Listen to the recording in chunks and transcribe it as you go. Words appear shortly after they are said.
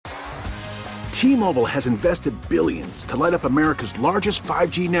T-Mobile has invested billions to light up America's largest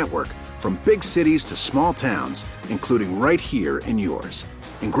 5G network, from big cities to small towns, including right here in yours.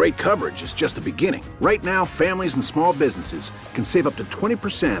 And great coverage is just the beginning. Right now, families and small businesses can save up to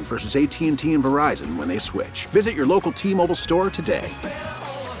 20% versus AT&T and Verizon when they switch. Visit your local T-Mobile store today.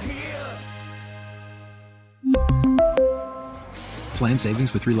 Plan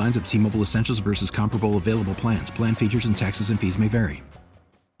savings with 3 lines of T-Mobile Essentials versus comparable available plans. Plan features and taxes and fees may vary.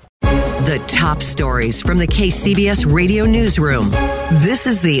 The top stories from the KCBS Radio Newsroom. This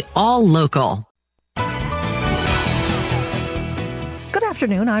is the All Local. Good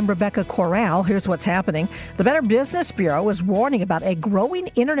afternoon. I'm Rebecca Corral. Here's what's happening. The Better Business Bureau is warning about a growing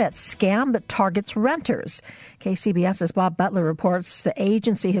internet scam that targets renters. KCBS's Bob Butler reports the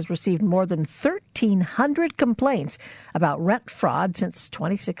agency has received more than 1,300 complaints about rent fraud since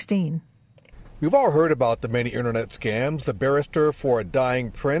 2016. We've all heard about the many internet scams, the barrister for a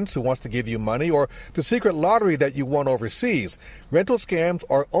dying prince who wants to give you money, or the secret lottery that you won overseas. Rental scams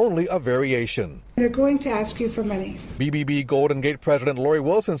are only a variation. They're going to ask you for money. BBB Golden Gate President Lori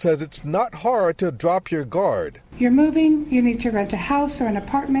Wilson says it's not hard to drop your guard. You're moving, you need to rent a house or an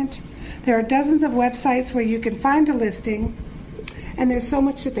apartment. There are dozens of websites where you can find a listing, and there's so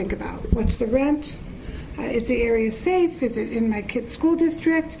much to think about. What's the rent? Is the area safe? Is it in my kid's school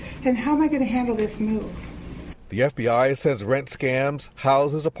district? And how am I going to handle this move? The FBI says rent scams,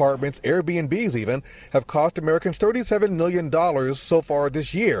 houses, apartments, Airbnbs even, have cost Americans $37 million so far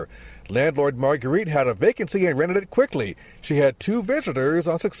this year. Landlord Marguerite had a vacancy and rented it quickly. She had 2 visitors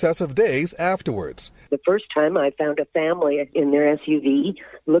on successive days afterwards. The first time I found a family in their SUV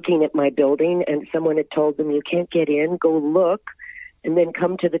looking at my building, and someone had told them, you can't get in, go look. And then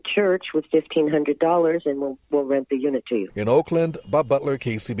come to the church with $1,500 and we'll rent the unit to you. In Oakland, Bob Butler,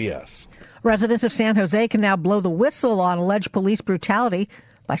 KCBS. Residents of San Jose can now blow the whistle on alleged police brutality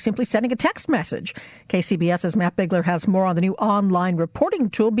by simply sending a text message. KCBS's Matt Bigler has more on the new online reporting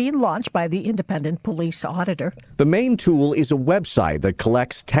tool being launched by the independent police auditor. The main tool is a website that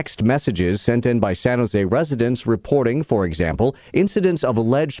collects text messages sent in by San Jose residents reporting, for example, incidents of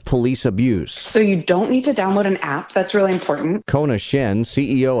alleged police abuse. So you don't need to download an app. That's really important. Kona Shen,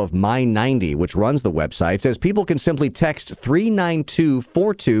 CEO of My90, which runs the website, says people can simply text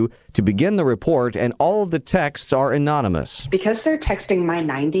 39242 to begin the report, and all of the texts are anonymous. Because they're texting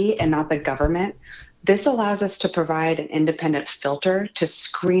My90 and not the government, this allows us to provide an independent filter to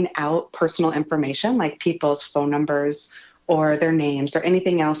screen out personal information like people's phone numbers or their names or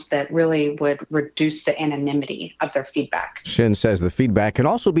anything else that really would reduce the anonymity of their feedback. Shin says the feedback can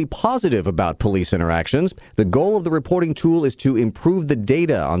also be positive about police interactions. The goal of the reporting tool is to improve the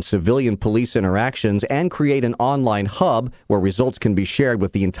data on civilian police interactions and create an online hub where results can be shared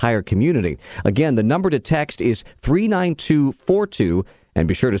with the entire community. Again, the number to text is 39242. And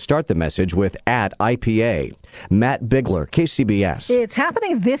be sure to start the message with @IPA. Matt Bigler, KCBS. It's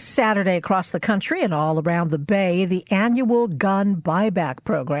happening this Saturday across the country and all around the Bay, the annual gun buyback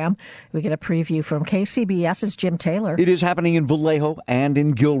program. We get a preview from KCBS's Jim Taylor. It is happening in Vallejo and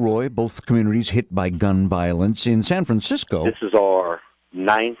in Gilroy, both communities hit by gun violence. In San Francisco, this is our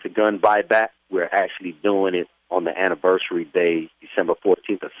 9th gun buyback. We're actually doing it on the anniversary day, December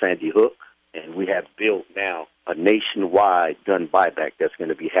 14th of Sandy Hook. And we have built now a nationwide gun buyback that's going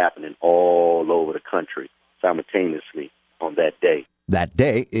to be happening all over the country simultaneously on that day. That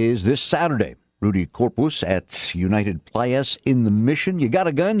day is this Saturday. Rudy Corpus at United Playas in the Mission. You got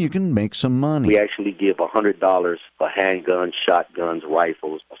a gun, you can make some money. We actually give $100 for handguns, shotguns,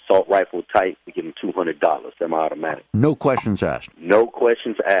 rifles, assault rifle type. We give them $200, semi-automatic. No questions asked. No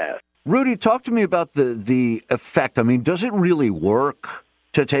questions asked. Rudy, talk to me about the effect. I mean, does it really work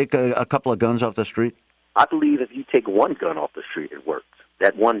to take a couple of guns off the street? I believe if you take one gun off the street, it works.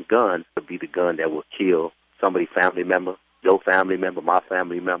 That one gun would be the gun that will kill somebody's family member, your family member, my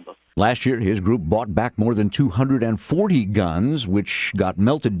family member. Last year, his group bought back more than 240 guns, which got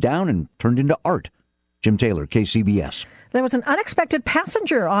melted down and turned into art. Jim Taylor, KCBS. There was an unexpected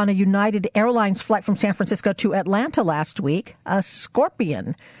passenger on a United Airlines flight from San Francisco to Atlanta last week, a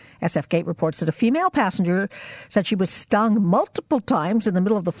scorpion. SF Gate reports that a female passenger said she was stung multiple times in the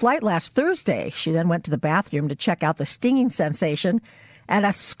middle of the flight last Thursday. She then went to the bathroom to check out the stinging sensation, and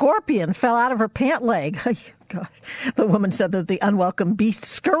a scorpion fell out of her pant leg. Gosh. The woman said that the unwelcome beast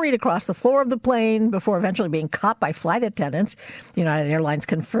scurried across the floor of the plane before eventually being caught by flight attendants. United Airlines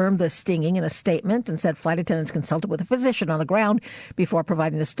confirmed the stinging in a statement and said flight attendants consulted with a physician on the ground before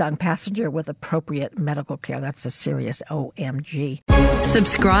providing the stung passenger with appropriate medical care. That's a serious OMG.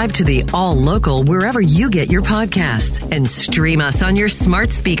 Subscribe to the All Local wherever you get your podcasts and stream us on your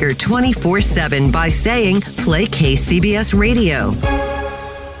smart speaker 24/7 by saying, play KCBS Radio.